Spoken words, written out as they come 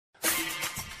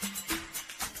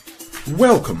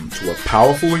Welcome to a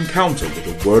powerful encounter with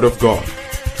the Word of God,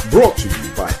 brought to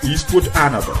you by Eastwood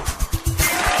Annabelle.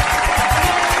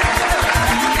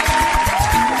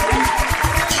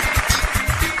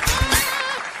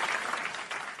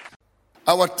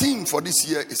 Our theme for this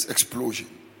year is explosion.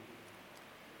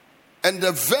 And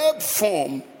the verb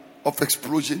form of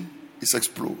explosion is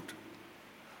explode.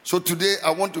 So today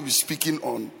I want to be speaking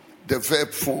on the verb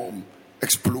form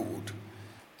explode.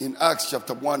 In Acts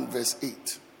chapter 1 verse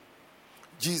 8,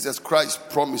 Jesus Christ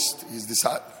promised his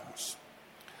disciples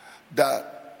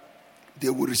that they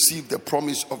will receive the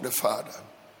promise of the Father,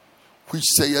 which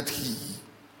saith he,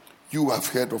 you have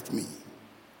heard of me.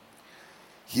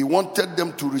 He wanted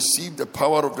them to receive the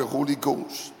power of the Holy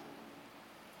Ghost.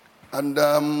 And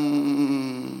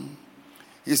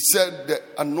he said the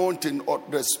anointing or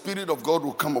the Spirit of God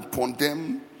will come upon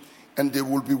them and they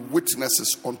will be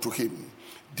witnesses unto him.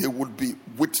 They will be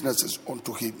witnesses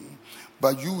unto him.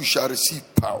 But you shall receive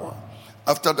power.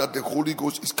 After that, the Holy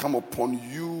Ghost is come upon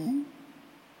you,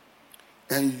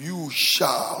 and you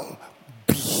shall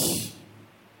be.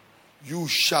 You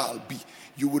shall be.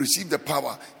 You will receive the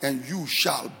power, and you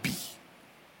shall be.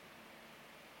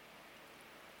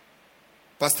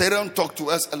 Pastor Aaron talked to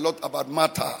us a lot about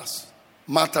martyrs,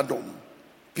 martyrdom,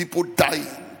 people dying,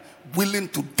 willing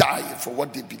to die for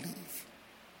what they believe.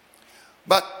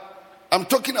 But I'm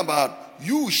talking about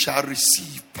you shall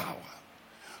receive power.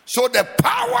 So the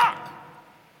power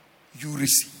you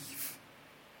receive.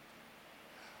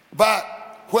 But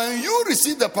when you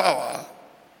receive the power,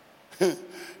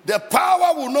 the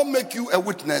power will not make you a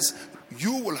witness.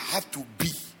 You will have to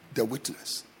be the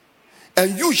witness.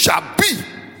 And you shall be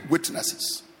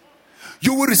witnesses.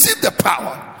 You will receive the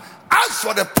power. As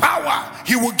for the power,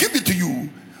 he will give it to you.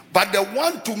 But the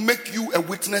one to make you a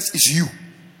witness is you.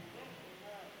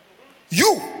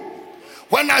 You.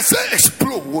 When I say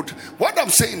explode, what I'm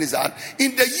saying is that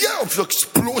in the year of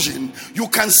explosion, you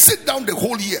can sit down the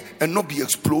whole year and not be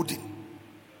exploding.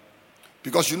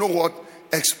 Because you know what?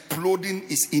 Exploding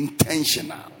is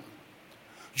intentional.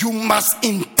 You must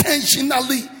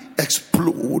intentionally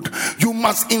explode. You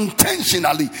must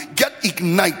intentionally get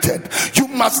ignited. You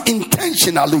must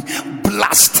intentionally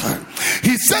blast.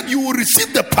 He said you will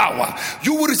receive the power.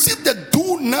 You will receive the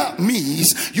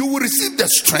dunamis. You will receive the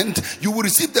strength. You will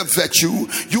receive the virtue.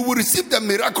 You will receive the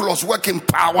miraculous working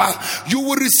power. You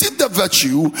will receive the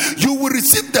virtue. You will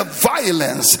receive the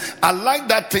violence. I like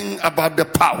that thing about the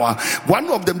power. One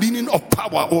of the meaning of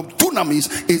power of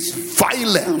dunamis is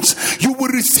violence. You will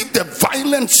receive the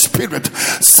violent spirit.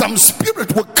 Some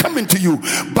spirit will come into you,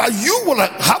 but you will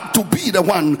have to be the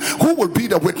one who will be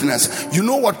the witness. You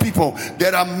know what, people?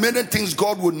 There are many things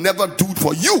God will never do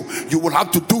for you. You will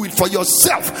have to do it for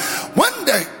yourself. When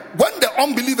the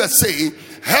unbelievers say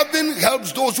heaven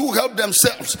helps those who help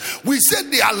themselves, we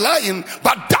said they are lying,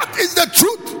 but that is the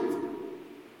truth.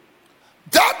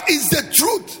 That is the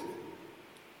truth.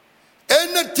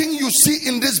 Anything you see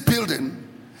in this building,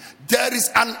 there is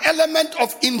an element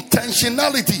of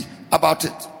intentionality about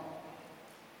it.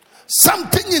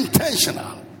 Something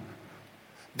intentional.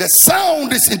 The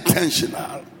sound is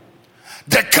intentional.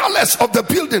 The colors of the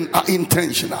building are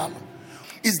intentional.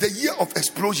 It's the year of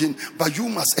explosion, but you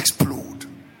must explode.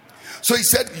 So he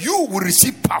said, you will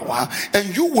receive power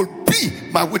and you will be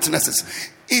my witnesses.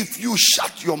 If you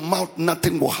shut your mouth,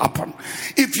 nothing will happen.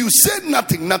 If you say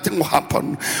nothing, nothing will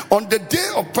happen. On the day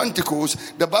of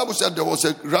Pentecost, the Bible said there was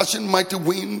a rushing mighty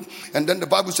wind, and then the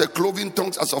Bible said cloven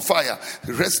tongues as of fire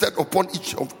rested upon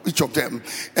each of them,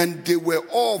 and they were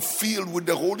all filled with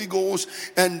the Holy Ghost,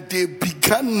 and they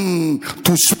began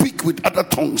to speak with other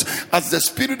tongues as the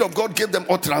Spirit of God gave them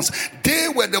utterance. They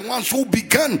were the ones who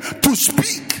began to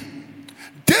speak.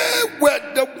 They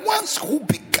were the ones who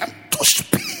began to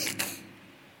speak.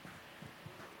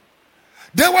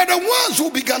 They were the ones who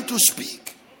began to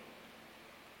speak.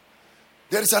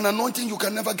 There is an anointing you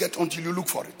can never get until you look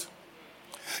for it.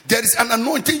 There is an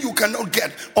anointing you cannot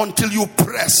get until you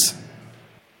press.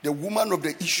 The woman of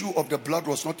the issue of the blood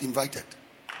was not invited.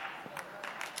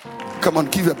 Come on,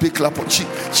 give a big clap. She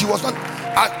was not,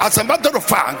 as a matter of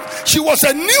fact, she was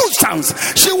a nuisance.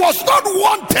 She was not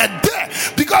wanted there.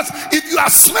 Because if you are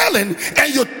smelling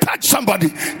and you touch somebody,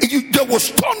 they will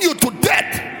stone you to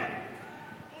death.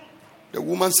 The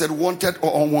woman said, wanted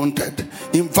or unwanted,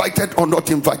 invited or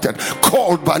not invited,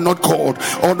 called but not called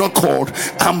or not called.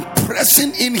 I'm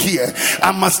pressing in here.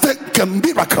 I must take a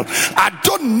miracle. I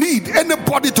don't need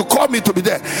anybody to call me to be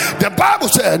there. The Bible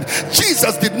said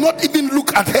Jesus did not even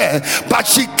look at her, but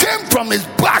she came from his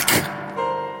back.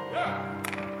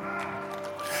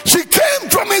 She came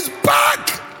from his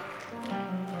back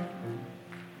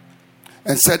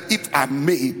and said, if I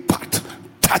may but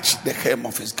touch the hem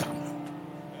of his garment.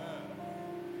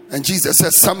 And Jesus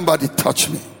said, somebody touch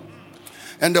me.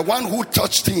 And the one who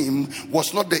touched him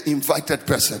was not the invited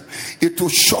person. It will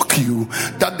shock you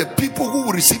that the people who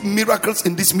will receive miracles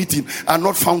in this meeting are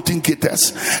not fountain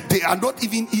gators. They are not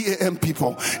even EAM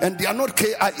people, and they are not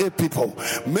KIA people.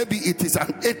 Maybe it is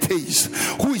an atheist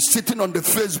who is sitting on the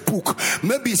Facebook.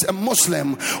 Maybe it's a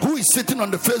Muslim who is sitting on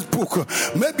the Facebook.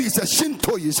 Maybe it's a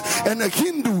Shintoist and a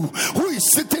Hindu who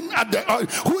is sitting on the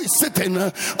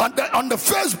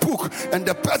Facebook, and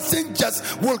the person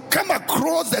just will come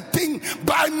across the thing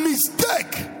by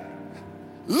mistake.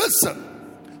 Listen,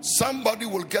 somebody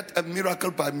will get a miracle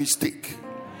by mistake.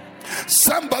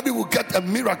 Somebody will get a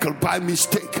miracle by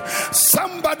mistake.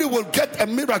 Somebody will get a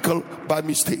miracle by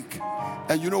mistake.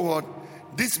 And you know what?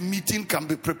 This meeting can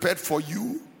be prepared for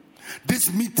you. This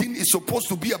meeting is supposed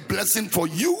to be a blessing for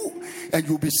you, and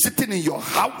you'll be sitting in your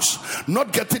house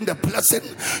not getting the blessing.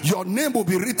 Your name will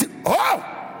be written.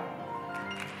 Oh!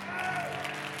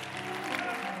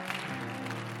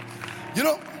 You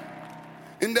know,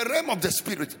 in the realm of the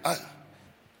spirit,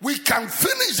 we can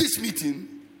finish this meeting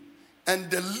and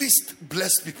the least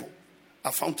blessed people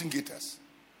are fountain gators.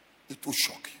 It will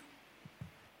shock you.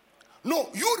 No,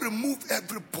 you remove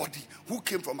everybody who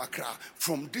came from Accra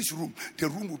from this room, the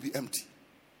room will be empty.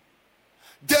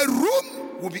 The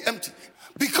room will be empty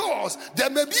because there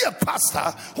may be a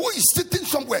pastor who is sitting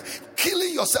somewhere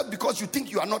killing yourself because you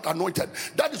think you are not anointed.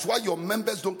 That is why your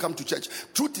members don't come to church.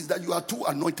 Truth is that you are too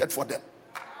anointed for them.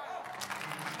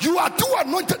 You are too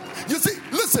anointed. You see,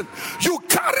 listen, you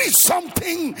carry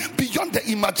something beyond the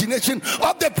imagination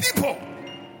of the people.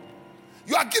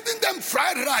 You are giving them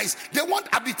fried rice. They want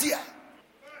abitia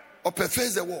or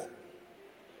face the wall.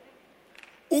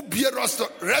 Ubie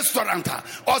restaurant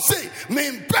or say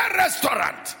me be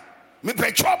restaurant me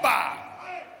be choba.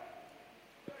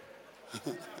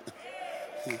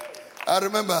 I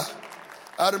remember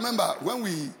when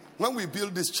we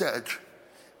built this church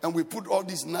and we put all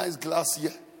these nice glass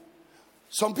here.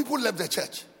 Some people left the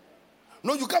church.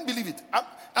 No, you can't believe it.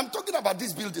 I'm talking about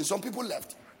this building. Some people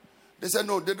left. They said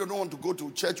no, they don't want to go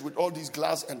to church with all these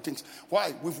glass and things.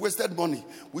 Why? We've wasted money.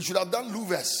 We should have done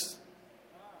louvers.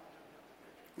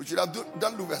 We should have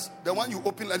done louvers. The one you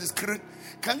open like this.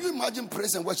 Can you imagine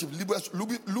praise and worship?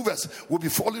 Louvers will be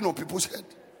falling on people's head.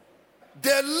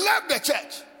 They left the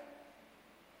church.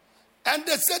 And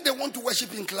they said they want to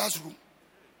worship in classroom.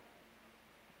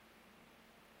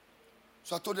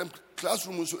 So I told them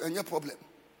classroom was any problem.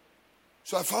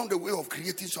 So I found a way of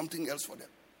creating something else for them,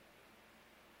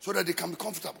 so that they can be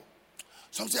comfortable.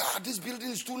 Some say, this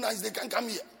building is too nice, they can't come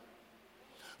here.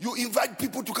 You invite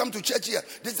people to come to church here.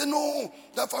 They say, no,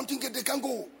 that fountain gate, they can't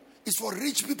go. It's for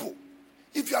rich people.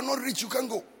 If you are not rich, you can't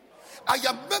go. I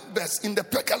have members in the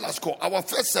Pekalasko, our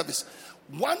first service.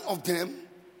 One of them,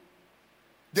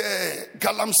 the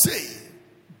Galamsey,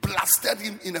 blasted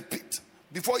him in a pit.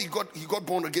 Before he got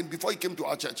born again, before he came to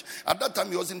our church. At that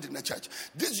time, he wasn't in the church.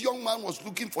 This young man was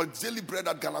looking for daily bread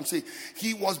at Galamsey.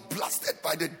 He was blasted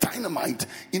by the dynamite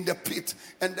in the pit.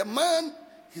 And the man,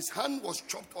 his hand was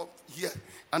chopped off here.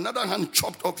 Another hand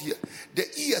chopped off here. The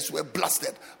ears were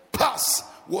blasted. Pus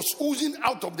was oozing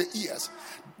out of the ears.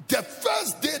 The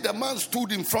first day the man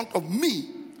stood in front of me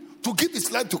to give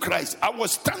his life to Christ, I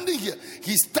was standing here.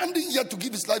 He's standing here to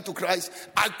give his life to Christ.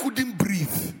 I couldn't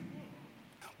breathe.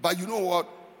 But you know what?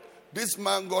 This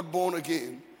man got born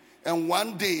again. And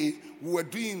one day we were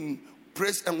doing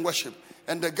praise and worship.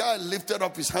 And the guy lifted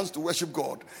up his hands to worship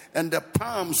God. And the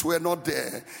palms were not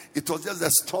there. It was just a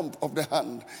stump of the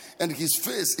hand. And his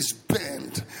face is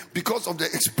bent because of the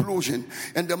explosion.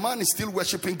 And the man is still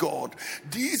worshiping God.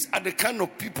 These are the kind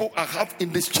of people I have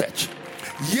in this church.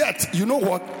 Yet, you know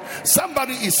what?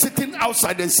 Somebody is sitting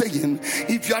outside and saying,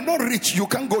 if you are not rich, you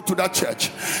can't go to that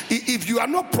church. If you are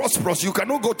not prosperous, you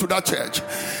cannot go to that church.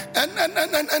 And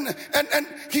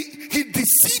he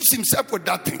deceives himself with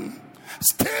that thing.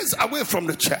 Stays away from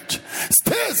the church,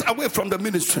 stays away from the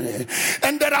ministry.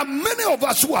 And there are many of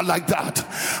us who are like that.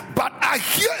 But I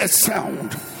hear a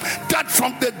sound that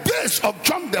from the days of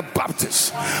John the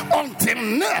Baptist until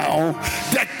now,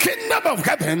 the kingdom of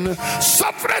heaven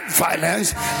suffered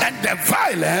violence, and the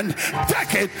violent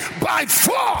take it by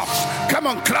force. Come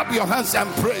on, clap your hands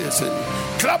and praise him.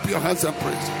 Clap your hands and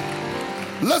praise him.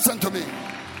 Listen to me.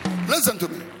 Listen to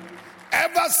me.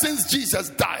 Ever since Jesus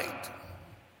died,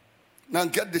 now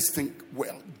get this thing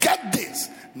well. Get this.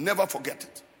 Never forget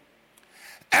it.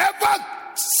 Ever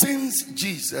since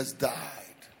Jesus died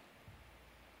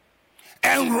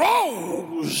and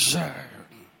rose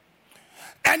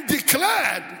and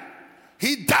declared,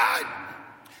 he died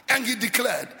and he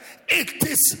declared, it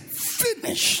is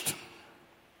finished.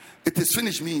 It is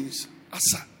finished means,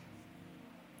 asa.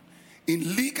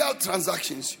 In legal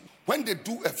transactions, when they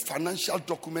do a financial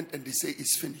document and they say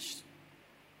it's finished,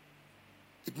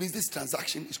 it means this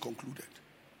transaction is concluded.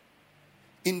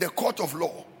 In the court of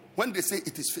law, when they say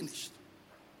it is finished,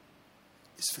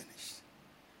 it's finished.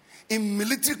 In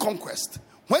military conquest,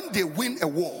 when they win a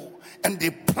war and they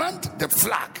plant the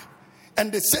flag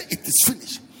and they say it is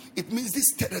finished, it means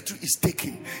this territory is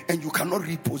taken and you cannot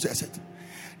repossess it.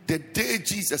 The day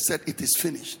Jesus said it is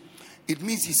finished, it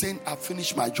means he's saying, I've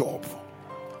finished my job.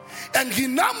 And he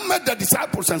now met the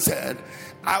disciples and said,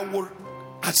 I will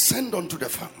ascend unto the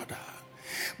Father,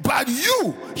 but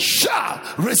you shall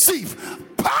receive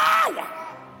power.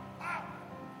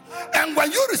 And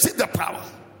when you receive the power,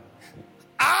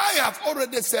 I have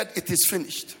already said it is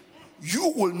finished. You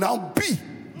will now be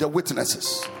the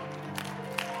witnesses.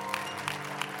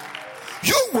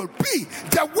 You will be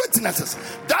the witnesses.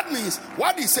 That means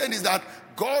what he's saying is that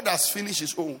God has finished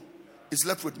his own. It's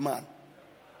left with man.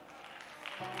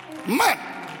 Man.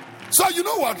 So you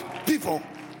know what, people?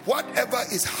 Whatever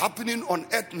is happening on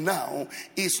earth now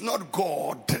is not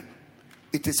God.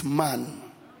 It is man.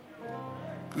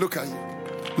 Look at you.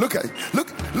 Look at you.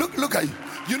 Look at you.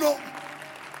 You know,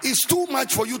 it's too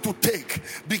much for you to take,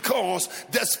 because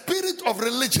the spirit of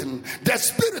religion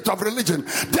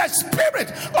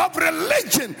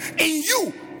in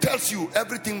you tells you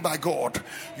everything by God.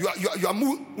 You are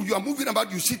moving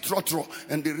about, you see trotro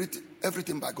and they read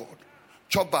everything by God.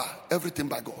 Choba, everything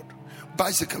by God.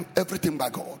 Bicycle, everything by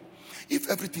God. If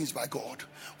everything is by God,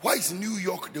 why is New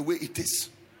York the way it is?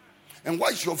 And why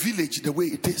is your village the way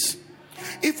it is?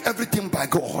 If everything by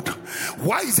God,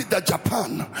 why is it that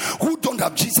Japan, who don't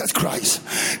have Jesus Christ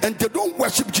and they don't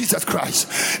worship Jesus Christ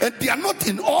and they are not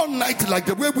in all night like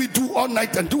the way we do all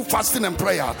night and do fasting and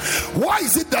prayer, why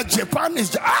is it that Japan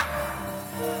is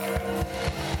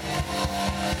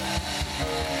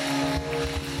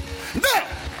now,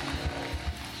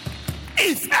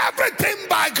 if everything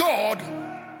by God,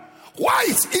 why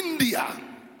is India,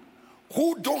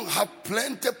 who don't have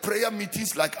plenty prayer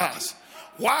meetings like us,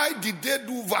 why did they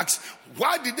do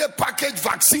why did they package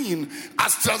vaccine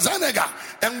AstraZeneca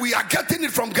and we are getting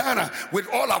it from Ghana with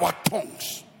all our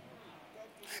tongues?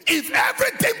 If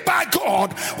everything by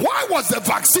God, why was the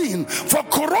vaccine for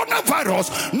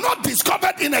coronavirus not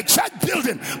discovered in a church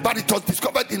building, but it was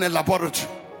discovered in a laboratory?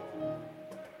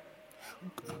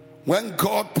 When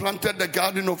God planted the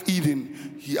Garden of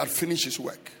Eden, he had finished his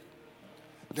work.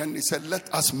 Then he said,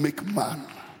 let us make man.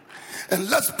 And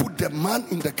let's put the man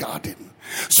in the garden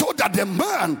so that the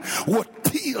man would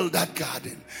till that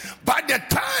garden. By the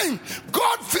time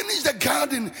God finished the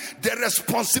garden, the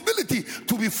responsibility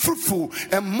to be fruitful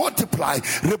and multiply,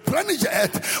 replenish the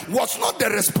earth, was not the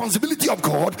responsibility of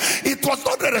God. It was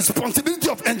not the responsibility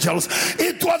of angels.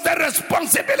 It was the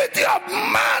responsibility of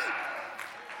man.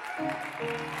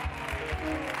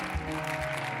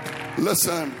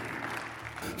 Listen.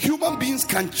 Human beings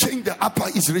can change the Upper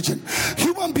East region.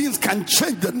 Human beings can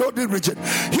change the Northern region.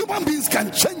 Human beings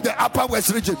can change the Upper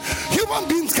West region. Human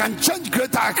beings can change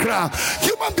Greater Accra.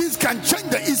 Human beings can change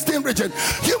the Eastern region.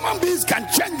 Human beings can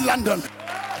change London.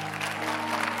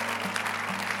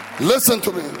 Listen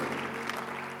to me.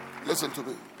 Listen to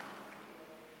me.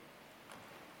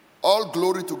 All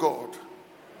glory to God.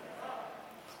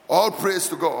 All praise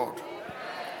to God.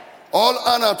 All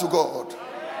honor to God.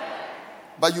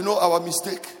 But you know our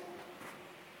mistake?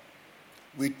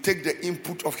 We take the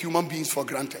input of human beings for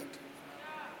granted.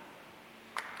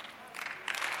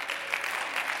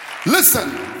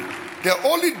 Listen, the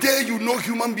only day you know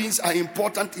human beings are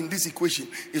important in this equation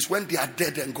is when they are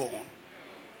dead and gone.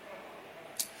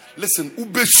 Listen,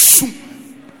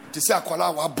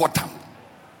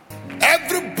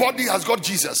 everybody has got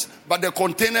Jesus, but the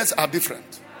containers are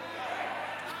different.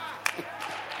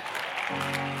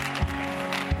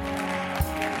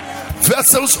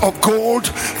 Vessels of gold,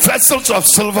 vessels of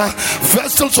silver,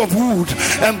 vessels of wood,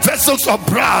 and vessels of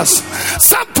brass,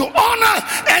 some to honor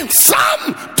and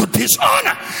some to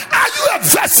dishonor. Are you a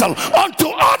vessel unto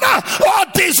honor or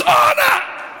dishonor?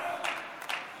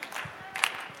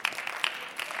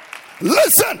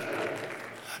 Listen,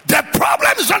 the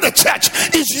problem is not the church,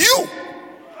 it's you.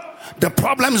 The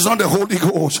problem is not the Holy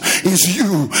Ghost, it's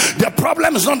you. The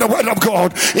problem is not the word of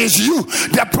God, it's you.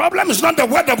 The problem is not the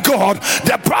word of God,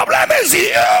 the problem is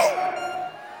you.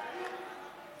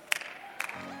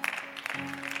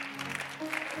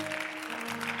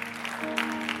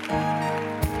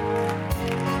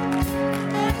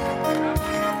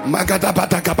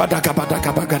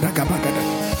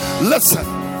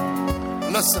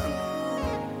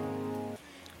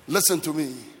 Listen to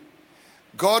me.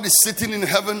 God is sitting in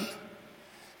heaven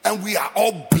and we are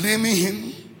all blaming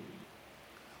him.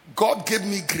 God gave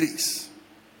me grace,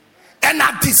 and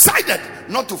I decided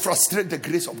not to frustrate the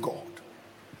grace of God.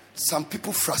 Some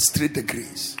people frustrate the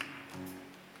grace.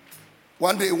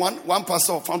 One day, one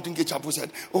pastor of Fountain Gate Chapel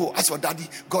said, "Oh, as for daddy,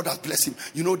 God has blessed him.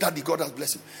 You know, daddy, God has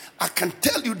blessed him." I can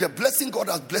tell you the blessing God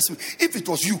has blessed me. If it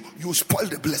was you, you would spoil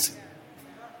the blessing.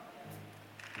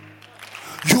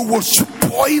 You will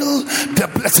spoil the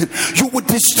blessing. You will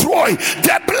destroy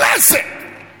the blessing.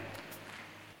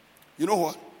 You know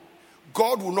what?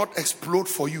 God will not explode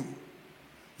for you.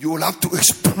 You will have to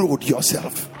explode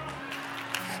yourself.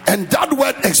 And that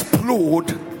word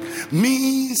explode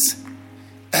means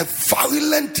a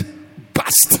violent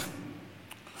burst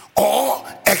or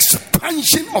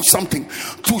expansion of something,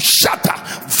 to shatter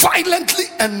violently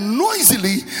and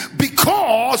noisily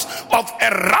because of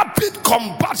a rapid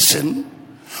combustion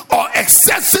or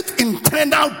excessive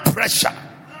internal pressure.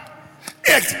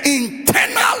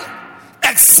 Internal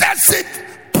excessive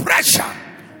pressure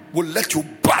will let you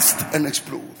burst and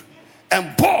explode.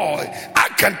 And boy, I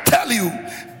can tell you,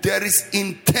 there is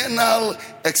internal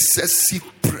excessive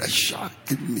pressure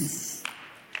in me.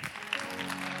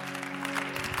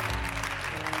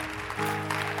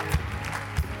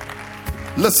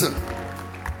 Listen,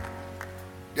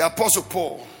 the Apostle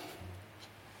Paul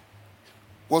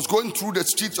was going through the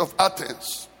streets of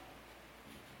Athens,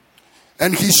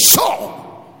 and he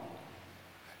saw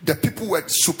the people were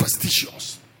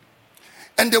superstitious,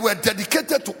 and they were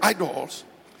dedicated to idols,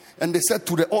 and they said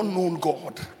to the unknown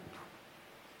God.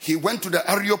 He went to the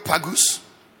Areopagus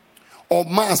or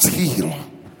Mars Hill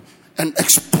and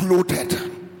exploded.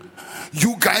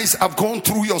 You guys have gone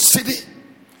through your city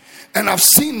and I've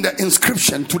seen the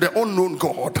inscription to the unknown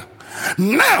God.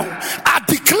 Now I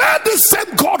declare the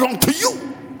same God unto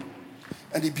you.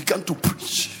 And he began to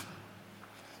preach.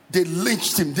 They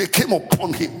lynched him. They came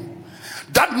upon him.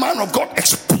 That man of God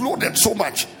exploded so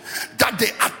much that they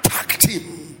attacked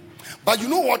him. But you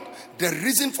know what? The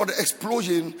reason for the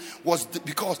explosion was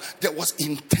because there was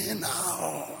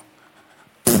internal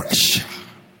pressure.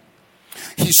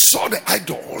 He saw the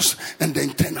idols and the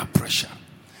internal pressure.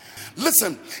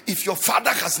 Listen, if your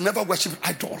father has never worshipped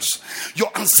idols,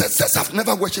 your ancestors have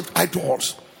never worshipped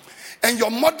idols, and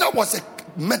your mother was a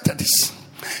Methodist,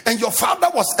 and your father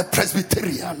was a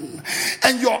Presbyterian,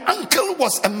 and your uncle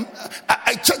was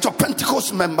a Church of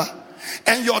Pentecost member,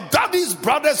 and your daddy's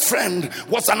brother's friend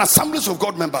was an Assemblies of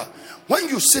God member, when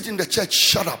you sit in the church,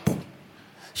 shut up.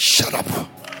 Shut up.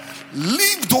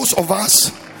 Leave those of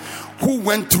us who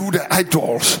went through the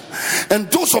idols, and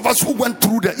those of us who went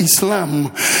through the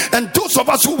Islam, and those of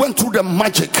us who went through the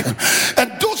magic,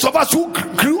 and those of us who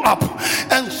grew up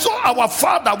and saw our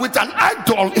father with an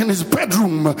idol in his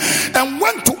bedroom and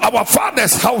went to our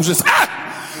father's houses,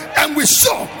 and we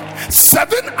saw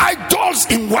 7 idols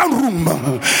in one room.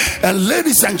 And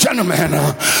ladies and gentlemen,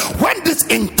 when this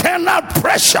internal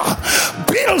pressure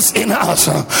builds in us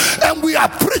and we are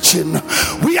preaching,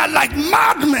 we are like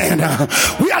madmen,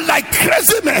 we are like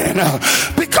crazy men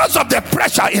because of the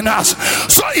pressure in us.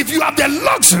 So if you have the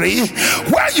luxury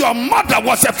where your mother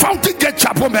was a Fountain Gate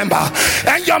Chapel member,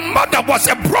 and your mother was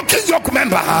a Broken Yoke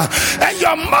member, and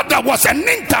your mother was an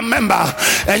Ninta member,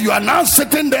 and you are now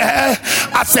sitting there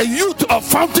as a youth of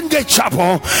Fountain Gate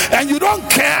Chapel, and you don't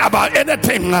care about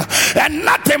anything, and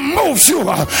nothing moves you,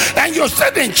 and you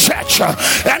sit in church,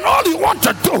 and all you want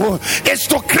to do is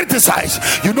to criticize.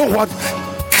 You know what?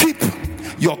 Keep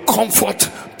your comfort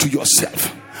to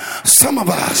yourself. Some of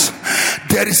us,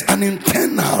 there is an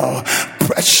internal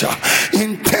pressure,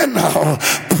 internal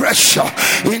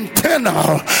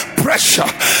pressure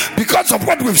because of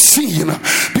what we've seen,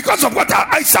 because of what our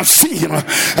eyes have seen,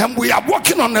 and we are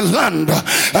walking on the land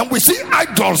and we see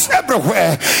idols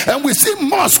everywhere and we see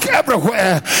mosques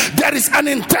everywhere. There is an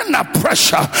internal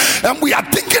pressure, and we are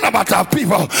thinking about our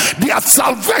people, their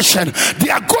salvation, they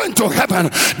are going to heaven,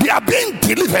 they are being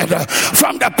delivered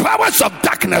from the powers of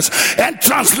darkness and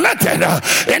translated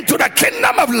into the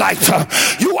kingdom of light.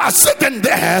 You are sitting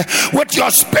there with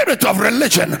your spirit of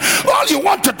religion. All you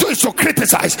want to do is to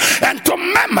criticize and to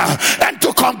murmur and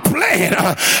to complain.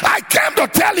 I came to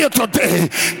tell you today,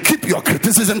 keep your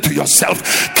criticism to yourself,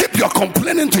 keep your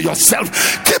complaining to yourself,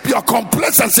 keep your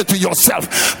complacency to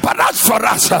yourself. But as for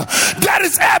us, there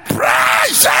is a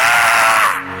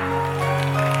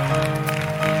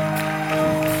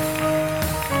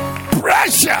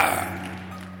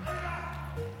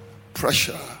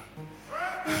pressure.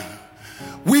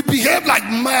 We behave like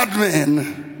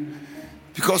madmen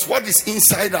because what is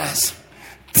inside us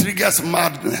triggers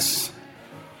madness.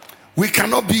 We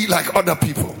cannot be like other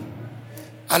people.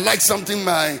 I like something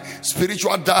my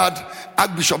spiritual dad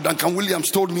Archbishop Duncan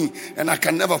Williams told me, and I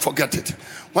can never forget it.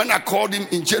 When I called him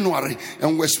in January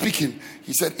and we're speaking,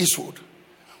 he said, Eastwood,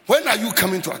 when are you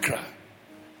coming to Accra?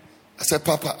 I said,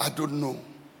 Papa, I don't know.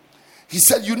 He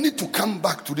said, you need to come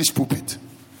back to this pulpit.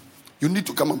 You need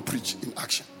to come and preach in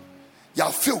action. Ya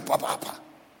feel Papa.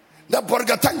 That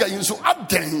Borgatanga you so up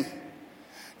then.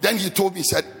 Then he told me, he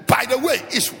said, by the way,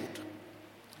 Eastwood,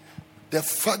 the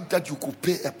fact that you could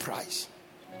pay a price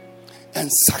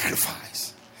and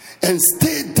sacrifice and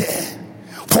stay there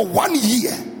for 1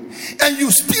 year and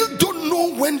you still don't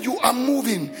know when you are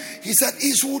moving. He said,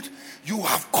 Eastwood, you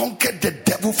have conquered the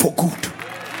devil for good.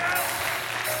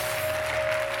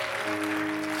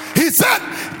 He said,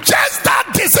 just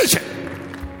that decision.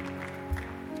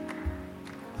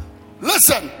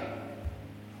 Listen,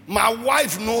 my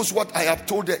wife knows what I have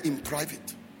told her in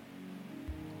private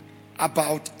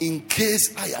about in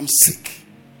case I am sick,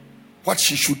 what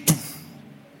she should do.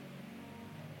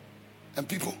 And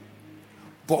people,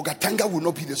 Bogatanga will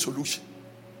not be the solution.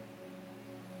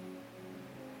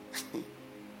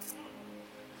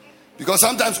 Because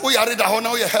sometimes we are ready to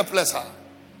now you're helpless.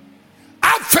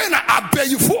 I bear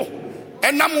you for,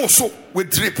 and I'm also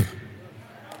with drip.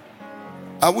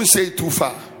 I won't say it too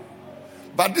far.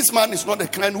 But this man is not the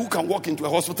kind who can walk into a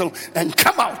hospital and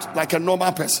come out like a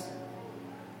normal person.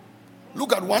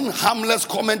 Look at one harmless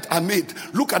comment I made.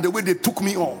 Look at the way they took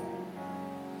me on.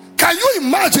 Can you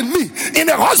imagine me in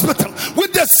a hospital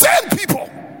with the same people?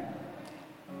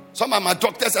 Some are my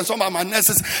doctors and some are my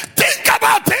nurses. Think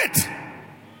about it.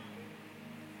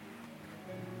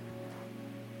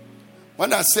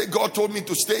 When I say God told me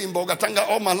to stay in Bogatanga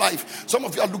all my life, some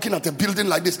of you are looking at a building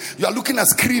like this. You are looking at a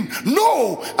screen.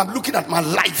 No, I'm looking at my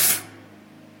life.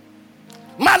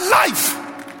 My life.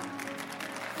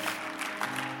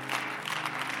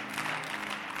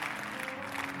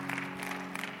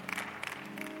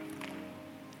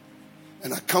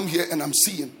 And I come here and I'm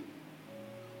seeing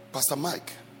Pastor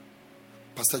Mike,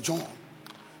 Pastor John,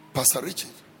 Pastor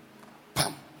Richard,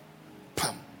 Pam,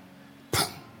 Pam,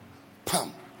 Pam,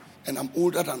 Pam. And I'm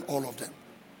older than all of them.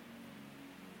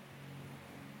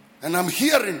 And I'm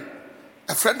hearing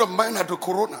a friend of mine had the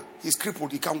corona. He's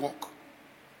crippled, he can't walk.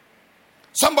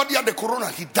 Somebody had the corona,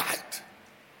 he died.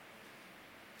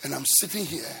 And I'm sitting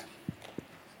here.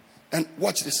 And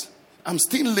watch this. I'm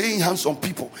still laying hands on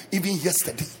people, even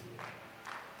yesterday.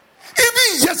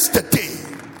 Even yesterday.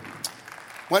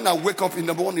 When I wake up in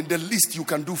the morning, the least you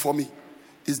can do for me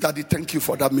is, Daddy, thank you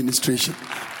for that ministration.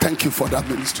 Thank you for that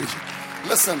ministration.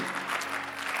 Listen,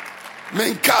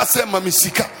 menkase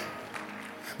mamisika,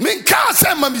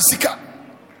 menkase mamisika.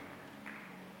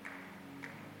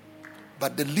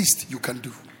 But the least you can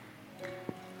do,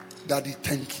 Daddy,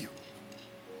 thank you.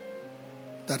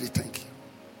 Daddy, thank you.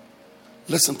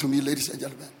 Listen to me, ladies and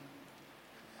gentlemen.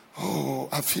 Oh,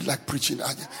 I feel like preaching.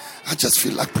 I just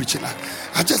feel like preaching.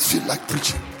 I just feel like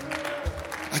preaching.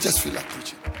 I just feel like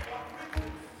preaching.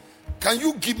 Can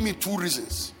you give me 2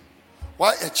 reasons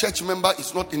why a church member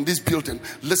is not in this building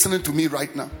listening to me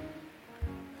right now?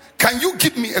 Can you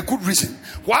give me a good reason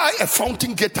why a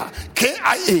fountain getter,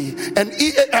 KIA and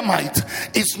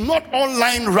EAMite is not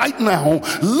online right now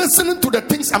listening to the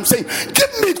things I'm saying?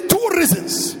 Give me 2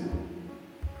 reasons.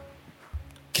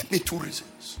 Give me 2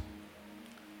 reasons.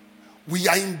 We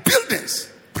are in buildings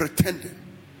pretending.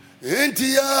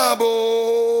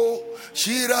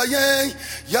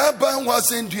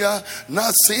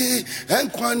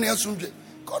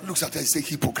 God looks at us and says,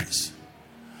 hypocrites.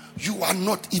 You are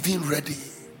not even ready.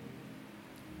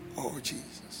 Oh,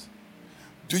 Jesus.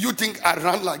 Do you think I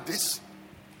run like this?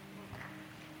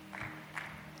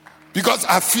 Because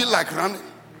I feel like running.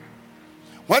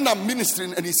 When I'm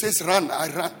ministering and he says run, I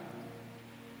run.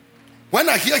 When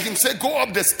I hear him say go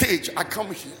up the stage, I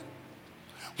come here.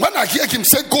 When I hear him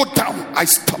say go down, I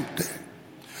stomp there.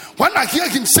 When I hear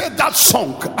him say that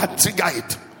song, I trigger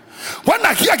it. When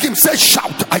I hear him say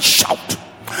shout, I shout.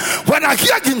 When I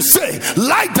hear him say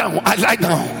lie down, I lie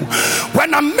down.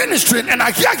 When I'm ministering and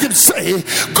I hear him say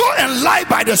go and lie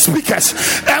by the speakers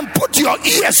and put your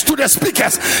ears to the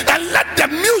speakers and let the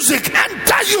music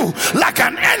enter you like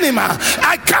an animal,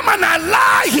 I come and I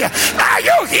lie here. Are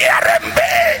you hearing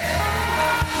me?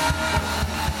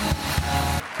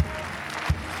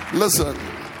 Listen,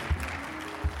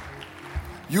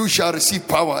 you shall receive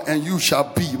power and you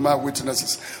shall be my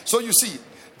witnesses. So you see,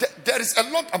 there is a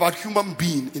lot about human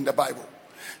being in the Bible.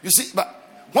 You see, but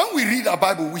when we read our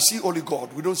Bible, we see only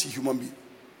God. We don't see human being.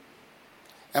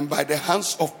 And by the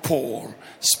hands of Paul,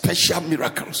 special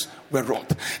miracles were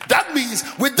wrought. That means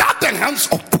without the hands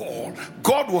of Paul,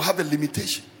 God will have a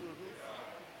limitation.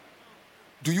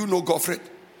 Do you know Godfred?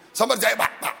 Somebody say,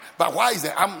 but why is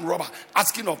the armed robber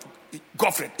asking of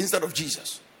Godfrey instead of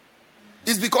Jesus?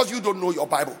 It's because you don't know your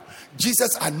Bible.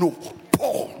 Jesus, I know.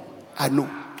 Paul, I know.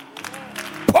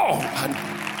 Paul, I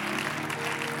know.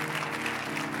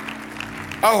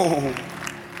 Oh,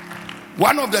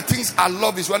 one of the things I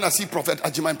love is when I see Prophet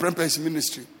Ajiman Prempe's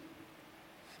ministry.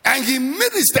 And he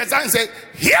ministers and says,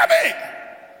 hear me.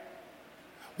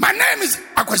 My name is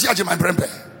Akwasi Ajiman Prempe.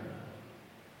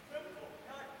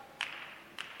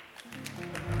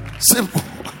 Simple.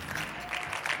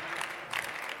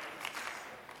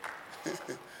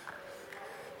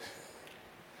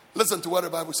 Listen to what the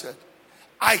Bible said.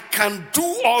 I can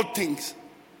do all things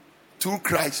through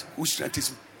Christ who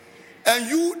strengthens me. And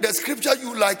you, the scripture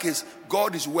you like is,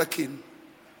 God is working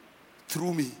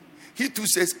through me. He too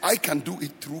says, I can do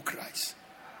it through Christ.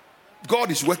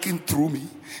 God is working through me.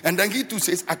 And then he too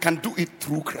says, I can do it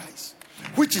through Christ.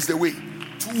 Which is the way?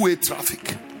 Two-way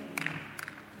traffic.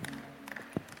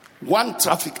 One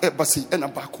traffic embassy and a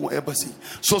backward embassy.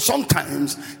 So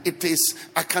sometimes it is,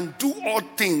 I can do all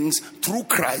things through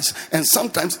Christ. And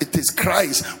sometimes it is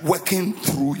Christ working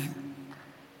through you.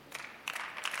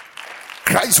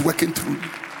 Christ working through you.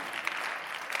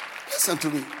 Listen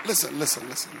to me. Listen.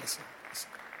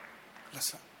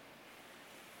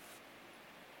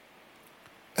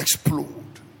 Explode.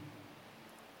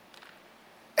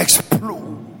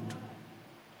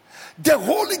 The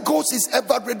Holy Ghost is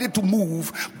ever ready to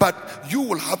move, but you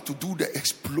will have to do the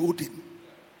exploding.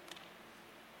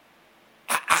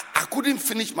 I couldn't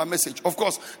finish my message. Of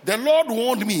course, the Lord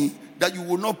warned me that you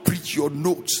will not preach your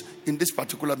notes in this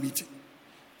particular meeting.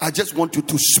 I just want you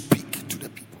to speak to the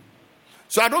people.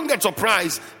 So I don't get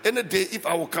surprised any day if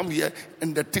I will come here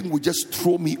and the thing will just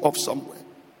throw me off somewhere.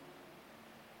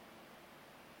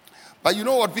 But you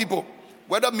know what, people?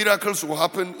 Whether miracles will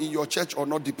happen in your church or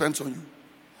not depends on you.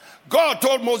 God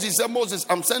told Moses, he said, Moses,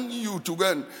 I'm sending you to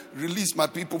go and release my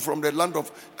people from the land of,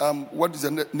 what is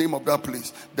the name of that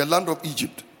place? The land of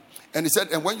Egypt. And he said,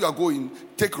 and when you are going,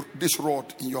 take this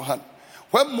rod in your hand.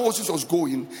 When Moses was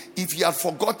going, if he had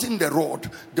forgotten the rod,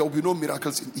 there will be no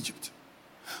miracles in Egypt.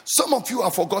 Some of you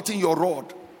are forgetting your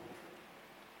rod.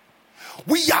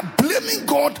 We are blaming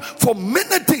God for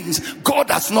many things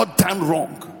God has not done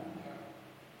wrong.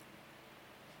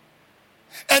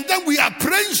 And then we are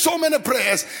praying so many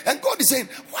prayers, and God is saying,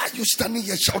 why are you standing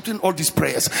here shouting all these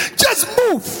prayers? Just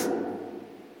move.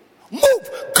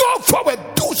 Go forward.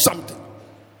 Do something.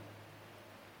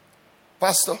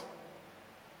 Pastor,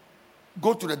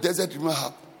 go to the desert river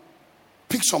hub.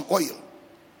 Pick some oil.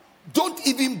 Don't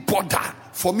even bother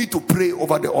for me to pray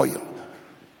over the oil.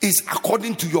 It's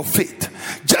according to your faith.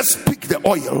 Just pick the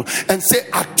oil and say,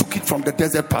 I took it from the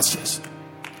desert pastures.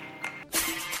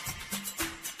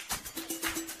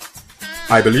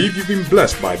 I believe you've been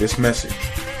blessed by this message.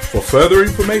 For further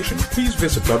information, please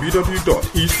visit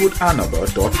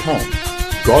www.eastwoodanaba.com.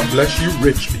 God bless you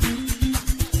richly.